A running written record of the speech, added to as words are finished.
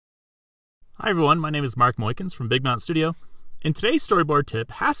Hi everyone, my name is Mark Moykins from Big Mountain Studio, and today's storyboard tip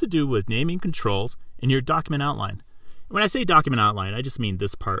has to do with naming controls in your document outline. When I say document outline, I just mean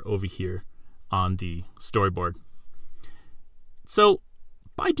this part over here on the storyboard. So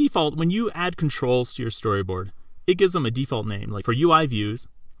by default, when you add controls to your storyboard, it gives them a default name. Like for UI views,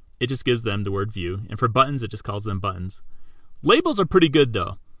 it just gives them the word view, and for buttons, it just calls them buttons. Labels are pretty good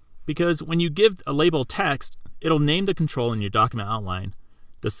though, because when you give a label text, it'll name the control in your document outline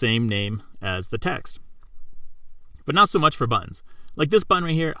the same name as the text. But not so much for buttons. Like this button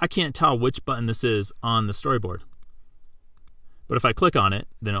right here, I can't tell which button this is on the storyboard. But if I click on it,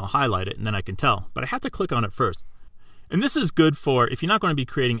 then it'll highlight it and then I can tell. But I have to click on it first. And this is good for if you're not going to be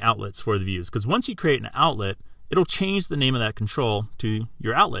creating outlets for the views, because once you create an outlet, it'll change the name of that control to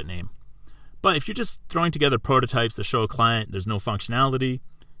your outlet name. But if you're just throwing together prototypes to show a client there's no functionality,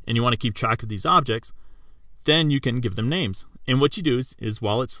 and you want to keep track of these objects, then you can give them names. And what you do is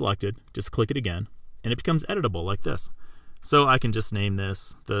while it's selected, just click it again, and it becomes editable like this. So I can just name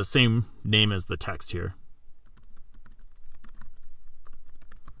this the same name as the text here.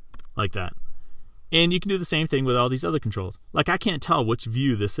 Like that. And you can do the same thing with all these other controls. Like I can't tell which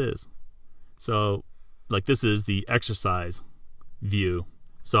view this is. So like this is the exercise view.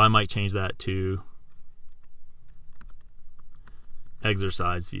 So I might change that to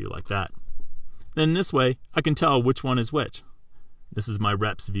exercise view like that. Then this way, I can tell which one is which. This is my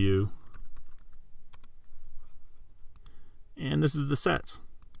reps view. And this is the sets.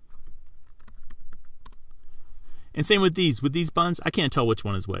 And same with these. With these buttons, I can't tell which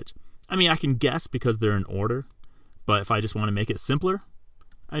one is which. I mean, I can guess because they're in order. But if I just want to make it simpler,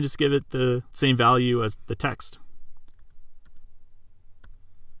 I just give it the same value as the text.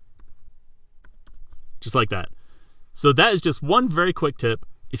 Just like that. So that is just one very quick tip.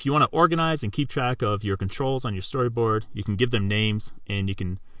 If you want to organize and keep track of your controls on your storyboard, you can give them names and you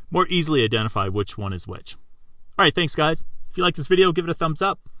can more easily identify which one is which. All right, thanks guys. If you like this video, give it a thumbs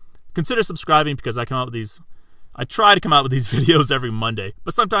up. Consider subscribing because I try to come out with these videos every Monday,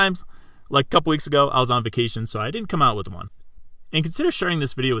 but sometimes, like a couple weeks ago, I was on vacation, so I didn't come out with one. And consider sharing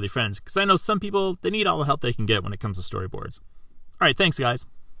this video with your friends because I know some people, they need all the help they can get when it comes to storyboards. All right, thanks guys.